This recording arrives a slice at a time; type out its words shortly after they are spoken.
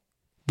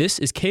This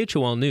is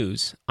KHOL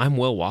News. I'm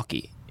Will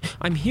Walkie.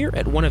 I'm here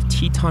at one of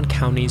Teton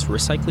County's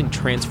recycling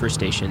transfer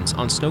stations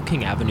on Snow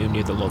King Avenue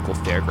near the local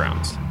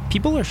fairgrounds.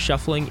 People are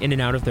shuffling in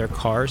and out of their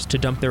cars to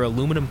dump their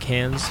aluminum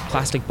cans,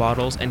 plastic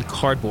bottles, and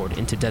cardboard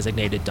into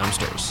designated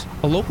dumpsters.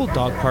 A local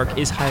dog park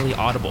is highly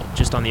audible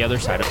just on the other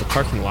side of the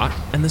parking lot,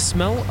 and the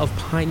smell of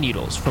pine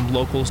needles from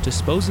locals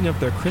disposing of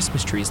their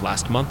Christmas trees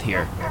last month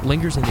here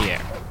lingers in the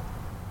air.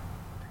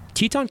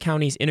 Teton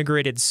County's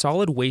Integrated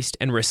Solid Waste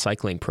and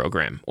Recycling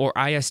Program, or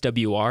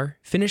ISWR,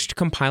 finished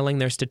compiling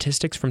their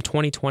statistics from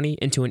 2020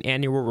 into an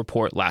annual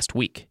report last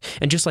week.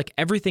 And just like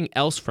everything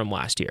else from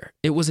last year,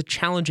 it was a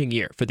challenging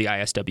year for the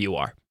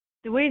ISWR.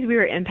 The ways we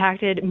were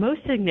impacted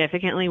most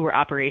significantly were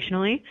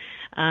operationally,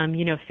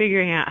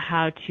 figuring out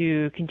how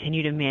to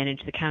continue to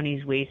manage the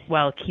county's waste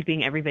while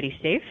keeping everybody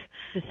safe.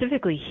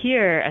 Specifically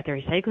here at the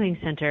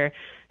recycling center,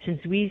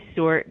 since we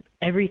sort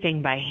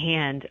everything by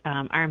hand,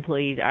 our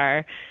employees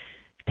are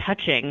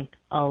touching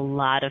a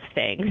lot of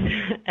things,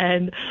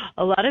 and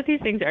a lot of these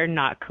things are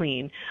not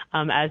clean,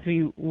 as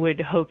we would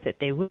hope that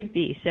they would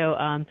be. So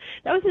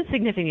that was a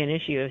significant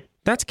issue.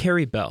 That's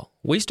Carrie Bell,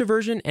 Waste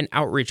Diversion and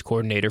Outreach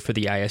Coordinator for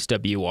the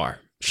ISWR.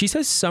 She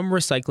says some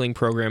recycling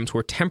programs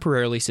were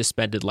temporarily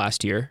suspended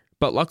last year,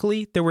 but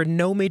luckily there were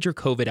no major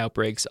COVID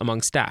outbreaks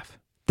among staff.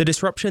 The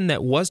disruption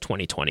that was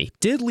 2020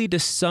 did lead to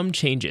some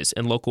changes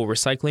in local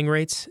recycling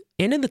rates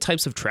and in the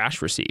types of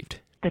trash received.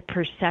 The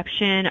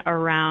perception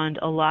around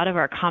a lot of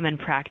our common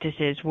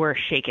practices were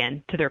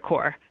shaken to their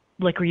core,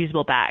 like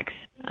reusable bags.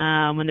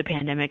 When the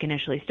pandemic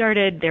initially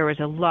started, there was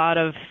a lot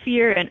of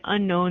fear and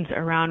unknowns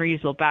around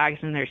reusable bags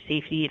and their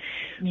safety.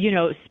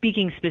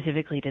 Speaking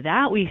specifically to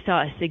that, we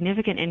saw a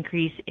significant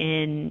increase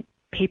in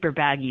paper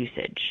bag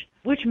usage,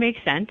 which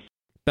makes sense.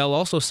 Bell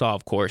also saw,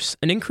 of course,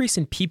 an increase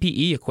in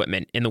PPE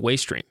equipment in the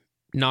waste stream,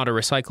 not a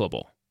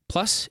recyclable,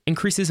 plus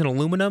increases in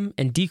aluminum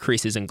and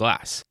decreases in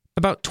glass.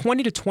 About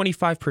 20 to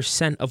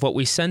 25% of what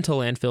we send to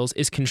landfills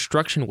is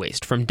construction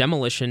waste from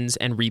demolitions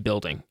and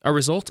rebuilding, a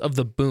result of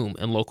the boom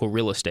in local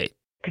real estate.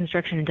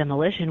 Construction and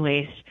demolition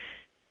waste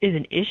is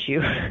an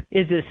issue,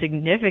 is a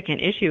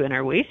significant issue in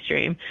our waste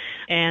stream.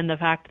 And the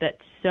fact that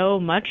so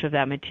much of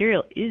that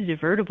material is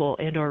divertible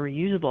and or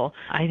reusable,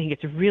 I think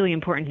it's really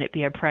important that it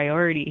be a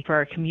priority for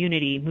our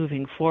community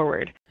moving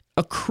forward.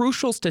 A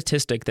crucial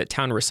statistic that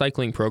town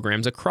recycling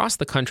programs across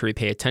the country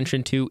pay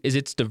attention to is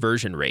its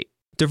diversion rate.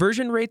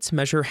 Diversion rates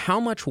measure how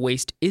much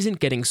waste isn't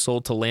getting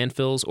sold to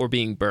landfills or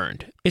being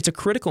burned. It's a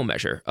critical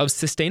measure of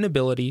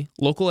sustainability,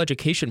 local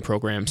education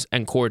programs,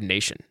 and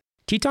coordination.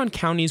 Teton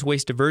County's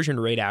waste diversion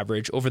rate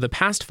average over the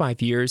past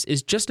 5 years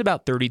is just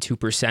about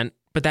 32%,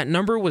 but that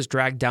number was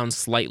dragged down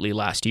slightly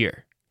last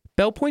year.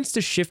 Bell points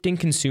to shifting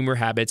consumer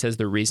habits as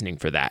the reasoning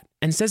for that,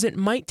 and says it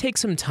might take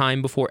some time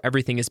before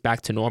everything is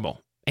back to normal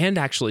and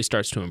actually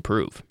starts to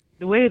improve.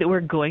 The way that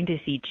we're going to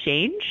see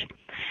change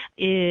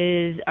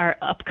is our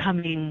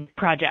upcoming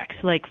projects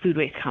like food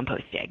waste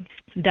composting.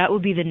 That will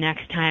be the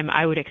next time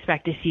I would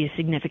expect to see a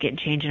significant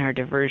change in our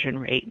diversion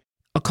rate.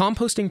 A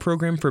composting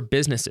program for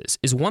businesses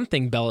is one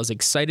thing Bell is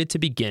excited to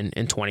begin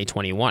in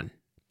 2021.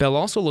 Bell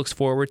also looks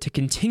forward to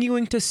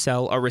continuing to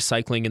sell our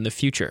recycling in the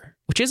future,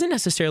 which isn't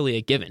necessarily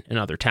a given in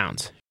other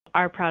towns.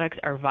 Our products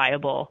are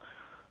viable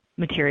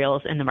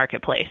materials in the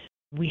marketplace.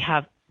 We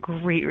have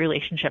great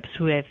relationships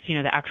with,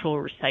 the actual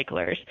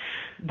recyclers.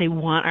 They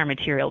want our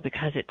material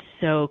because it's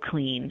so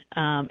clean,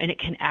 and it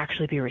can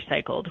actually be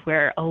recycled,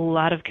 where a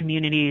lot of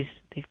communities,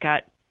 they've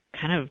got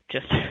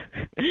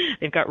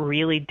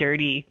really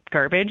dirty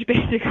garbage,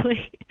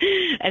 basically,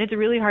 and it's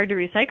really hard to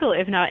recycle,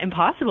 if not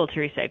impossible to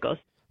recycle.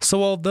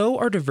 So although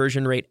our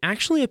diversion rate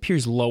actually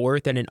appears lower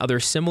than in other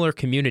similar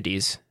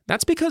communities,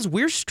 that's because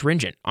we're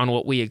stringent on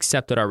what we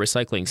accept at our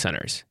recycling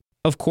centers.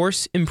 Of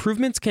course,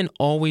 improvements can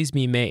always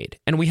be made,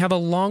 and we have a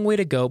long way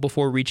to go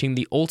before reaching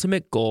the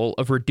ultimate goal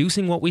of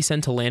reducing what we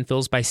send to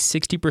landfills by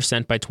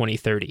 60% by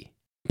 2030.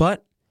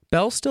 But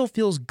Bell still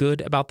feels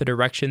good about the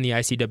direction the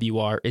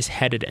ICWR is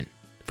headed in.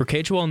 For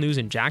KHOL News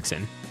in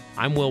Jackson,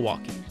 I'm Will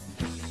Walkie.